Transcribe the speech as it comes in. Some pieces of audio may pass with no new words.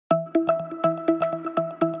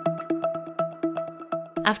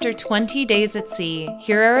After 20 days at sea,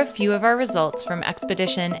 here are a few of our results from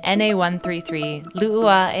expedition NA-133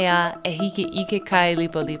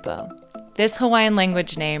 Luʻuaeaahikiikalipolipo. This Hawaiian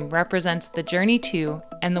language name represents the journey to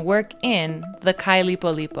and the work in the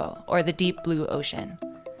Kailipolipo, or the deep blue ocean.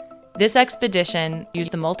 This expedition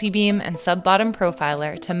used the multibeam and sub-bottom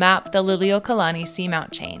profiler to map the Lili'uokalani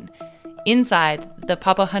seamount chain inside the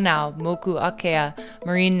Papahānaumokuākea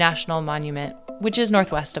Marine National Monument, which is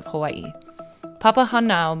northwest of Hawaii.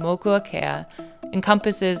 Papahānaumokuākea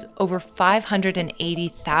encompasses over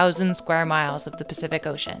 580,000 square miles of the Pacific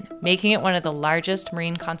Ocean, making it one of the largest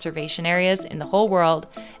marine conservation areas in the whole world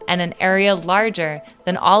and an area larger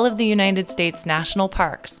than all of the United States national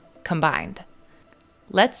parks combined.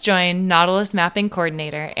 Let's join Nautilus Mapping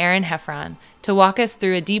Coordinator Erin Heffron to walk us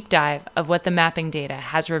through a deep dive of what the mapping data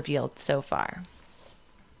has revealed so far.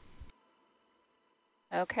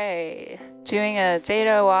 Okay, doing a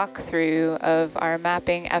data walkthrough of our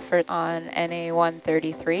mapping effort on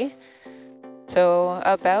NA-133. So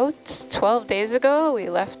about 12 days ago, we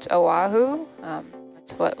left Oahu.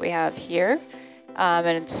 That's what we have here.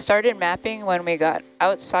 And started mapping when we got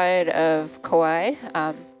outside of Kauai.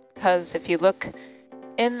 Because if you look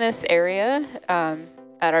in this area,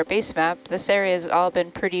 at our base map, this area has all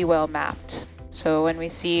been pretty well mapped. So when we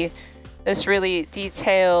see this really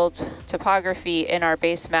detailed topography in our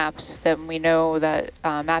base maps, then we know that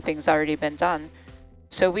mapping's already been done.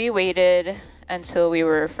 So we waited until we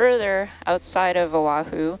were further outside of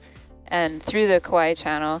Oahu and through the Kauai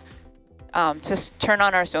Channel to turn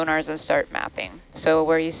on our sonars and start mapping. So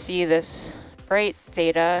where you see this bright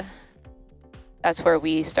data, that's where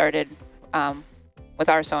we started with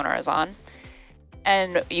our sonars on.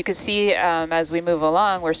 And you can see as we move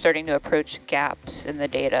along, we're starting to approach gaps in the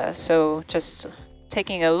data. So just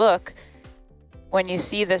taking a look, when you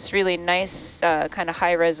see this really nice kind of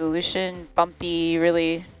high resolution, bumpy,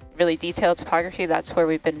 really detailed topography, that's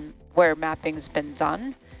where mapping's been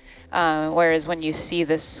done. Whereas when you see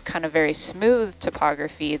this kind of very smooth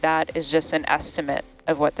topography, that is just an estimate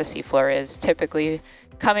of what the seafloor is, typically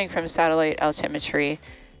coming from satellite altimetry,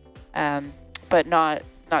 but not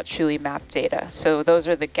truly mapped data. So those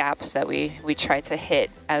are the gaps that we try to hit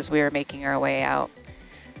as we were making our way out.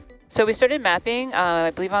 So we started mapping,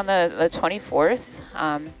 I believe on the 24th,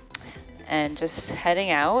 and just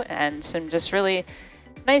heading out, and some just really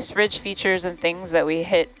nice ridge features and things that we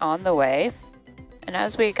hit on the way. And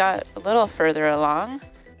as we got a little further along,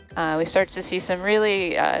 we started to see some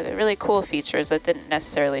really cool features that didn't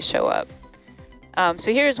necessarily show up.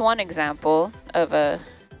 So here's one example of a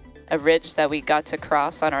ridge that we got to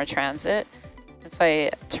cross on our transit. If I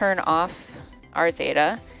turn off our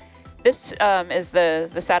data, this is the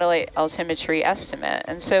satellite altimetry estimate.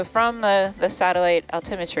 And so from the satellite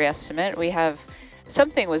altimetry estimate, we have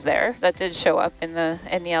something was there that did show up in the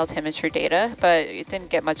altimetry data, but it didn't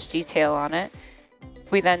get much detail on it.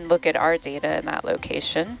 We then look at our data in that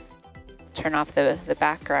location, turn off the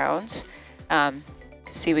background,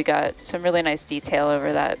 see we got some really nice detail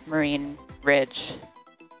over that marine ridge.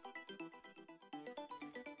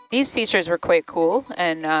 These features were quite cool,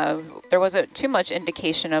 and there wasn't too much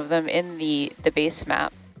indication of them in the base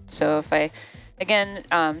map. So if I, again,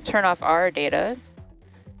 turn off our data,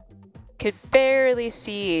 could barely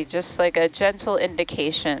see just like a gentle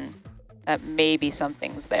indication that maybe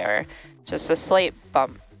something's there, just a slight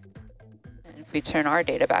bump. And if we turn our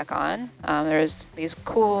data back on, there's these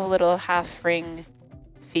cool little half ring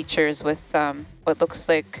features with what looks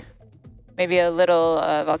like maybe a little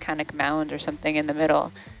volcanic mound or something in the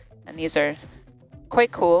middle. And these are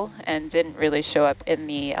quite cool and didn't really show up in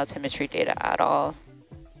the altimetry data at all.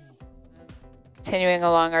 Continuing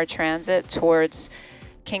along our transit towards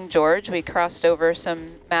King George, we crossed over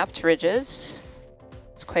some mapped ridges.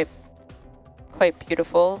 It's quite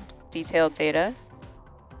beautiful, detailed data.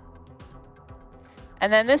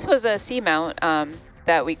 And then this was a seamount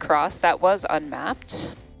that we crossed that was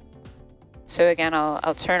unmapped. So again,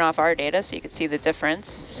 I'll turn off our data so you can see the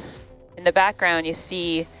difference. In the background, you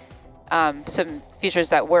see some features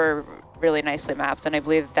that were really nicely mapped, and I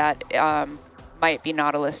believe that might be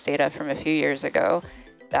Nautilus data from a few years ago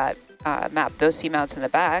that mapped those seamounts in the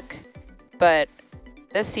back. But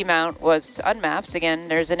this seamount was unmapped. Again,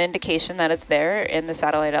 there's an indication that it's there in the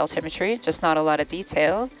satellite altimetry, just not a lot of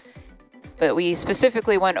detail. But we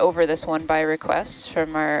specifically went over this one by request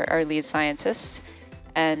from our lead scientist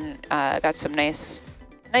and got some nice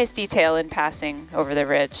detail in passing over the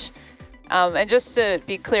ridge. And just to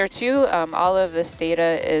be clear too, all of this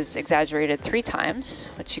data is exaggerated 3 times,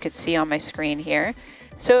 which you could see on my screen here.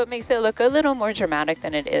 So it makes it look a little more dramatic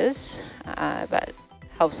than it is, but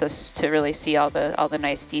helps us to really see all the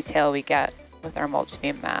nice detail we get with our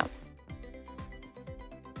multibeam map.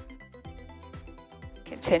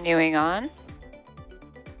 Continuing on.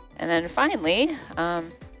 And then finally,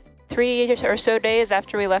 3 or so days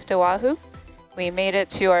after we left Oahu, we made it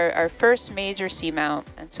to our first major seamount.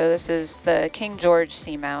 And so this is the King George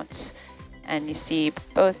seamount. And you see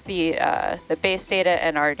both the base data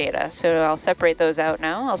and our data. So I'll separate those out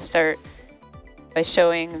now. I'll start by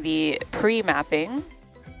showing the pre-mapping.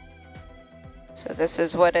 So this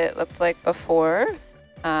is what it looked like before.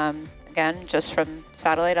 Again, just from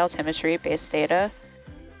satellite altimetry, base data.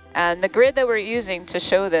 And the grid that we're using to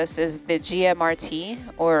show this is the GMRT,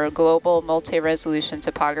 or Global Multi-Resolution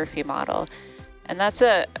Topography Model. And that's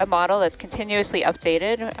a model that's continuously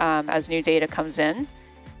updated as new data comes in.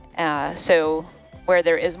 So where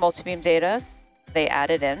there is multibeam data, they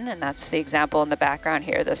add it in, and that's the example in the background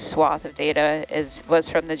here. This swath of data was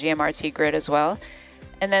from the GMRT grid as well.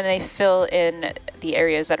 And then they fill in the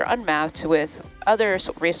areas that are unmapped with other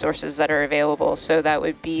resources that are available. So that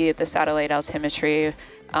would be the satellite altimetry,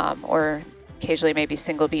 or occasionally maybe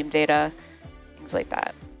single beam data, things like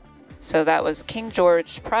that. So that was King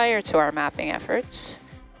George prior to our mapping efforts.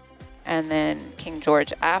 And then King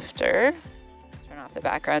George after. Turn off the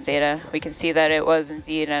background data. We can see that it was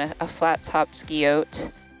indeed a flat-topped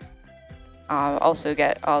guyot. Also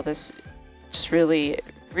get all this just really,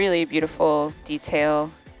 really beautiful detail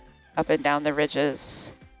up and down the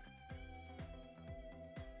ridges.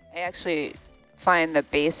 I actually find the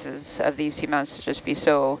bases of these seamounts to just be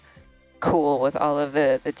so cool with all of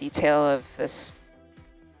the detail of this,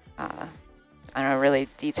 I don't know, really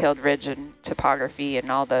detailed ridge and topography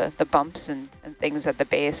and all the bumps and things at the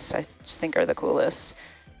base. I just think are the coolest,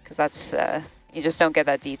 because that's, you just don't get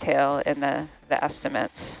that detail in the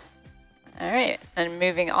estimates. All right, and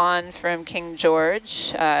moving on from King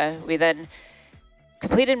George, we then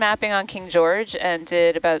completed mapping on King George and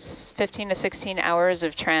did about 15 to 16 hours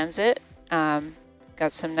of transit.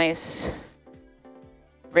 Got some nice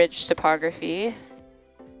ridge topography.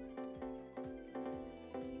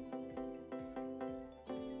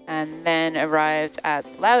 And then arrived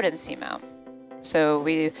at Loudon Seamount. So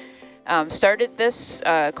we started this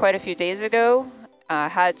quite a few days ago.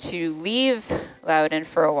 Had to leave Loudon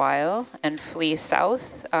for a while and flee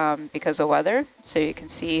south because of weather. So you can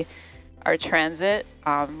see our transit.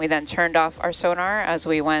 We then turned off our sonar as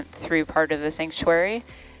we went through part of the sanctuary.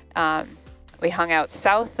 We hung out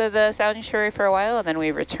south of the sanctuary for a while, and then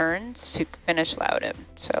we returned to finish Loudon.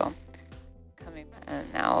 So coming,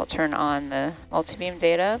 and now I'll turn on the multibeam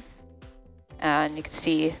data. And you can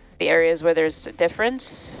see the areas where there's a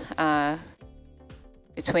difference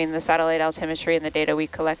between the satellite altimetry and the data we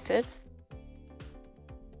collected.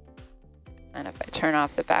 And if I turn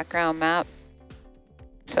off the background map,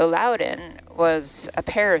 so Loudon was a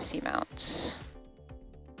pair of seamounts,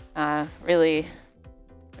 really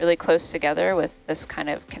close together with this kind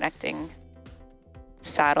of connecting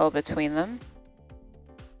saddle between them.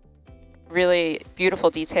 Really beautiful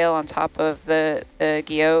detail on top of the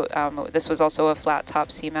guyot. This was also a flat top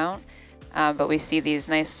seamount, but we see these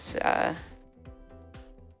nice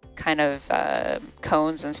kind of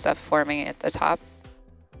cones and stuff forming at the top.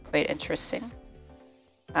 Quite interesting.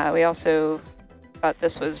 We also thought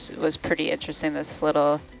this was pretty interesting, this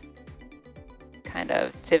little kind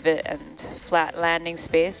of divot and flat landing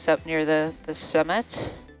space up near the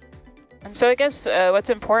summit. And so I guess what's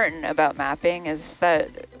important about mapping is that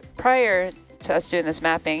prior to us doing this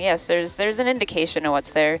mapping, yes, there's an indication of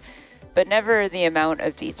what's there, but never the amount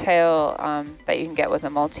of detail that you can get with a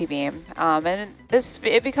multibeam. And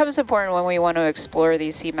it becomes important when we want to explore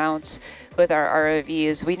these seamounts with our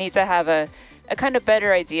ROVs. We need to have a kind of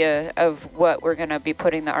better idea of what we're going to be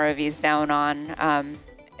putting the ROVs down on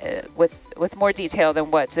with more detail than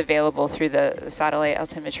what's available through the satellite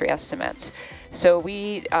altimetry estimates. So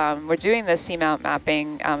we're doing this seamount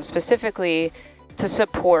mapping specifically to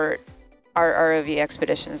support our ROV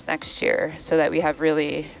expeditions next year, so that we have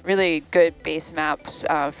really, really good base maps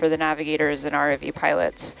for the navigators and ROV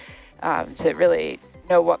pilots to really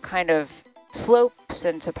know what kind of slopes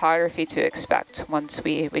and topography to expect once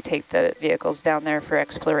we take the vehicles down there for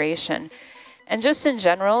exploration. And just in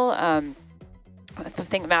general, I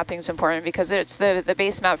think mapping is important because it's the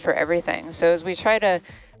base map for everything. So as we try to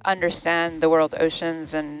understand the world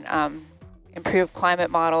oceans and improve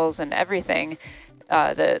climate models and everything,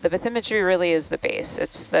 the bathymetry really is the base.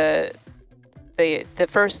 It's the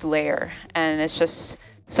first layer, and it's just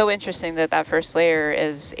so interesting that first layer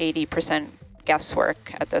is 80%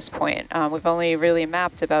 guesswork at this point. We've only really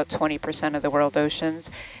mapped about 20% of the world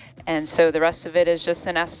oceans, and so the rest of it is just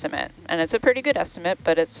an estimate. And it's a pretty good estimate,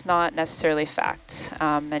 but it's not necessarily fact.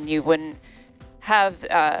 And you wouldn't have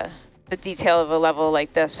the detail of a level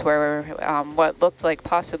like this, where what looked like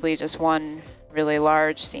possibly just one really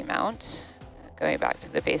large seamount, going back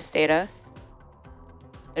to the base data,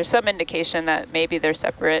 there's some indication that maybe they're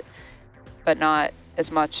separate, but not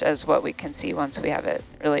as much as what we can see once we have it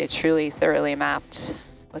really truly thoroughly mapped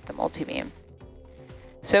with the multibeam.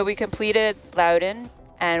 So we completed Loudon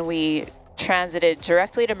and we transited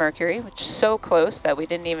directly to Mercury, which is so close that we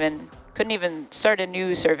couldn't even start a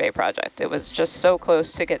new survey project. It was just so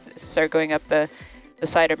close to start going up the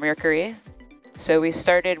side of Mercury. So we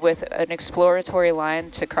started with an exploratory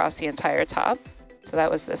line to cross the entire top. So that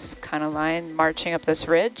was this kind of line marching up this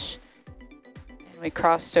ridge. And we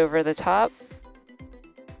crossed over the top,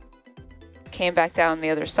 came back down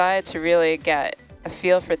the other side to really get a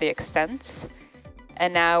feel for the extents.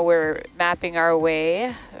 And now we're mapping our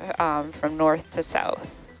way from north to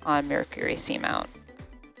south on Mercury Seamount.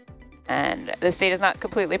 And this data is not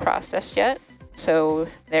completely processed yet. So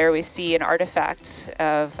there we see an artifact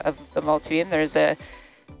of the multibeam. There's an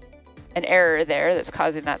error there that's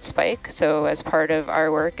causing that spike. So as part of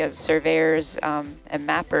our work as surveyors and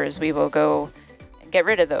mappers, we will go and get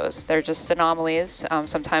rid of those. They're just anomalies.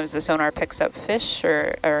 Sometimes the sonar picks up fish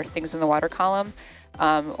or things in the water column,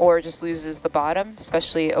 or just loses the bottom,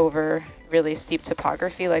 especially over really steep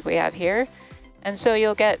topography like we have here. And so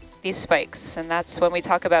you'll get these spikes. And that's when we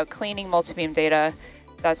talk about cleaning multibeam data,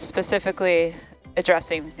 that's specifically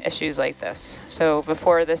addressing issues like this. So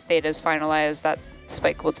before this data is finalized, that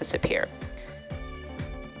spike will disappear.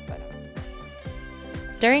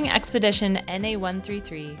 During expedition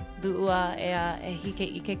NA133,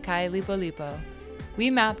 Luʻuaeaahikiikalipolipo, we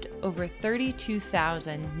mapped over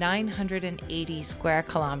 32,980 square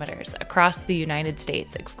kilometers across the United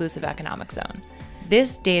States exclusive economic zone.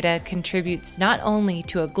 This data contributes not only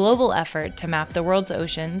to a global effort to map the world's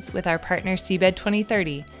oceans with our partner Seabed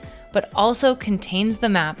 2030, but also contains the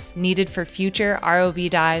maps needed for future ROV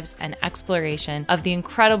dives and exploration of the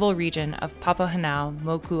incredible region of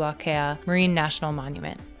Papahānaumokuākea Marine National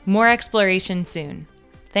Monument. More exploration soon.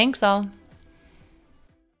 Thanks all.